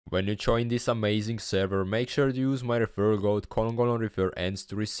When you join this amazing server, make sure to use my referral code refer ents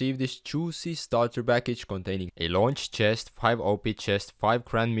to receive this juicy starter package containing a launch chest, 5 OP chest, 5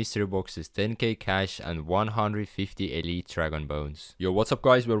 grand mystery boxes, 10k cash and 150 elite dragon bones. Yo, what's up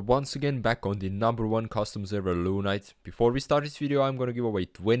guys, we're once again back on the #1 custom server Lunite. Before we start this video, I'm gonna give away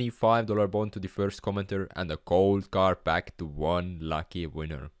 $25 bond to the first commenter and a gold card back to one lucky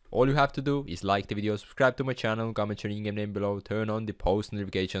winner. All you have to do is like the video, subscribe to my channel, comment your in-game name below, turn on the post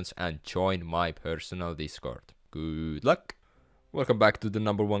notifications and join my personal Discord. Good luck! Welcome back to the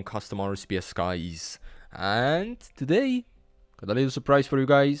 #1 custom RSPS guys. And today, got a little surprise for you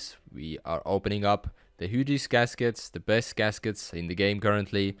guys. We are opening up the hugest caskets, the best caskets in the game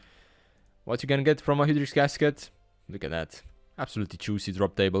currently. What you can get from a hugest casket? Look at that. Absolutely juicy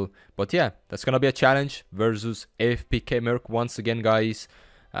drop table. But yeah, that's gonna be a challenge versus FPK MERK once again guys.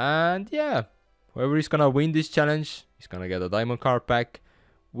 And yeah, whoever is gonna win this challenge is gonna get a diamond card pack.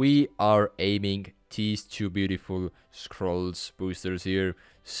 We are aiming these two beautiful scrolls boosters here.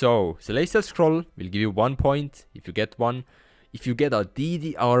 So celestial scroll will give you 1 point if you get one. If you get a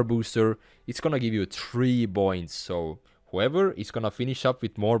DDR booster, it's gonna give you 3 points. So whoever is gonna finish up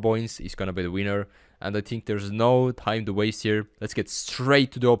with more points is gonna be the winner. And I think there's no time to waste here. Let's get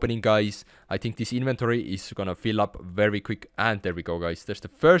straight to the opening, guys. I think this inventory is gonna fill up very quick. And there we go, guys. There's the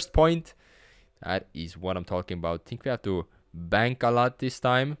first point. That is what I'm talking about. I think we have to bank a lot this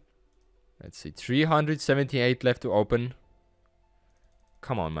time. Let's see, 378 left to open.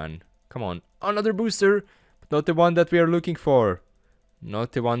 Come on, man. Come on. Another booster, but not the one that we are looking for.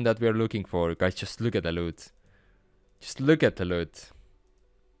 Not the one that we are looking for. Guys, just look at the loot. Just look at the loot.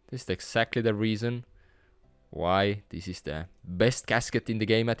 This is exactly the reason why this is the best casket in the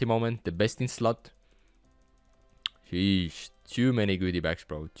game at the moment. The best in slot. Sheesh. Too many goodie bags,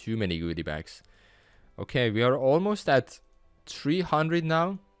 bro. Too many goodie bags. Okay, we are almost at 300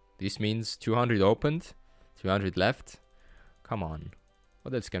 now. This means 200 opened. 200 left. Come on.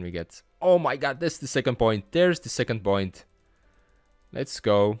 What else can we get? Oh my god, that's the second point. There's the second point. Let's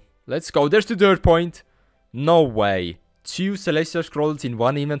go. Let's go. There's the third point. No way. 2 celestial scrolls in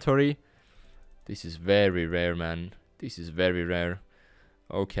one inventory. This is very rare, man. This is very rare.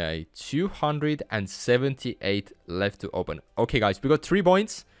 Okay, 278 left to open. Okay, guys, we got 3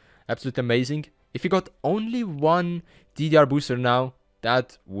 points. Absolutely amazing. If we got only 1 DDR booster now,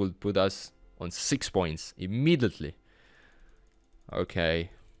 that would put us on 6 points immediately. Okay,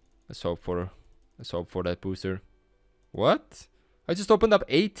 let's hope for that booster. What? I just opened up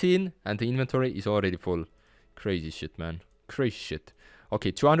 18 and the inventory is already full. Crazy shit, man. Crazy shit.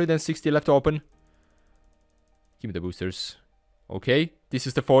 Okay, 260 left to open. Give me the boosters. Okay, this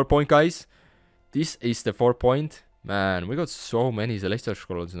is the 4 point, guys. This is the 4 point. Man, we got so many celestial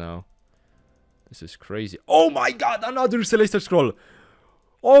scrolls now. This is crazy. Oh my god, another celestial scroll.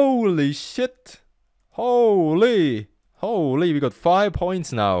 Holy shit. Holy. We got 5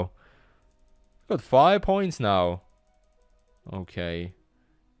 points now. We got 5 points now. Okay.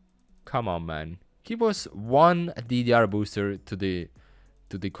 Come on, man. Give us 1 DDR booster to the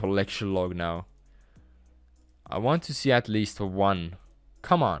collection log now. I want to see at least 1.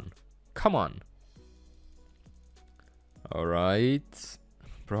 Come on. Come on. Alright.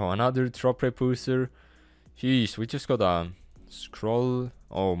 Bro, another drop rate booster. Jeez, we just got a scroll.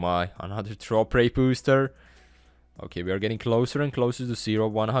 Oh my, another drop rate booster. Okay, we are getting closer and closer to 0.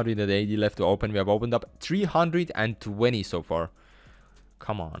 180 left to open. We have opened up 320 so far.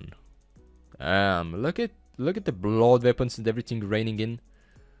 Come on. Look at the blood weapons and everything raining in.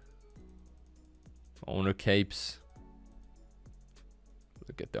 Owner capes.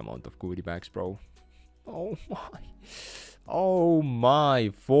 Look at the amount of goodie bags, bro. Oh my. Oh my.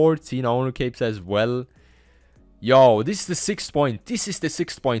 14 owner capes as well. Yo, this is the 6th point. This is the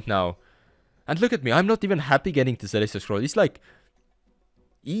 6th point now. And look at me. I'm not even happy getting the celestial scroll. It's like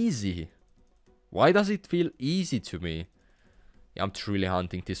easy. Why does it feel easy to me? Yeah, I'm truly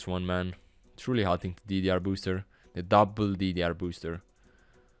hunting this one, man. Truly hunting the DDR booster. The double DDR booster.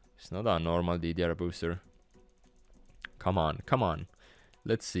 It's not a normal DDR booster. Come on, come on.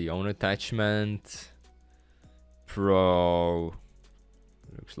 Let's see. Own attachment. Bro.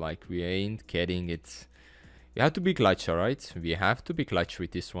 Looks like we ain't getting it. We have to be clutch, alright? We have to be clutch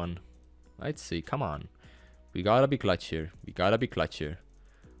with this one. Let's see. Come on. We gotta be clutch here. We gotta be clutch here.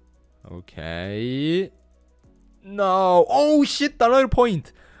 Okay. No. Oh shit. Another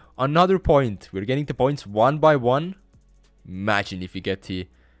point. Another point. We're getting the points 1 by 1. Imagine if we get the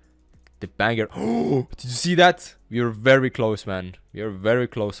banger. Oh, did you see that? We are very close, man. We are very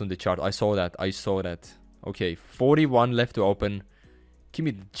close on the chart. I saw that. I saw that. Okay, 41 left to open. Give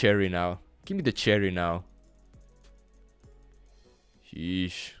me the cherry now. Give me the cherry now.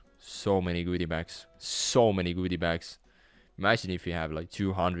 Sheesh. So many goodie bags. So many goodie bags. Imagine if we have like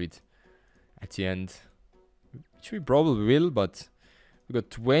 200 at the end. Which we probably will, but we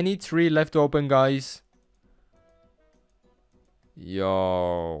got 23 left open, guys.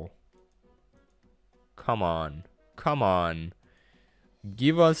 Yo. Come on. Come on.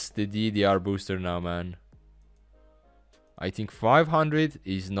 Give us the DDR booster now, man. I think 500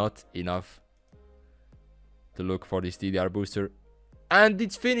 is not enough to look for this DDR booster. And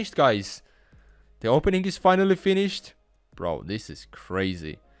it's finished, guys. The opening is finally finished. Bro, this is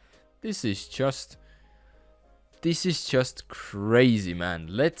crazy. This is just crazy, man.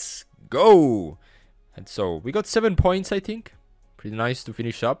 Let's go. And so we got 7 points, I think. Pretty nice to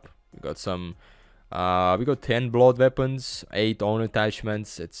finish up. We got some we got 10 blood weapons, 8 own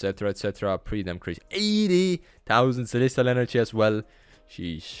attachments, etc, etc. Pretty damn crazy. 80,000 celestial energy as well.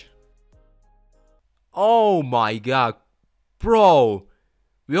 Sheesh. Oh my god, bro,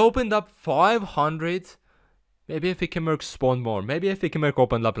 we opened up 500. Maybe if we can MERK spawn more. Maybe if we can MERK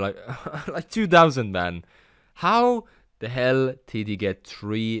opened up like like 2,000, man. How the hell did he get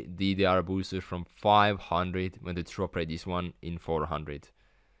 3 DDR boosters from 500 when the drop rate is 1 in 400?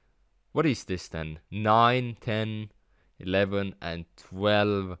 What is this then? 9, 10, 11 and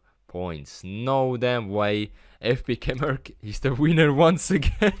 12 points. No damn way. FPK MERK is the winner once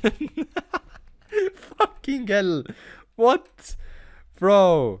again. Fucking hell. What?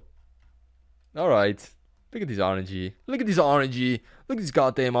 Bro. Alright. Look at this RNG. Look at this RNG. Look at this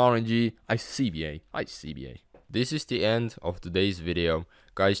goddamn RNG. I CBA. This is the end of today's video.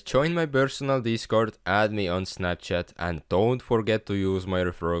 Guys, join my personal Discord, add me on Snapchat, and don't forget to use my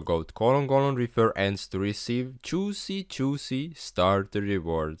referral code /refer_ents to receive juicy starter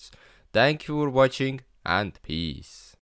rewards. Thank you for watching and peace.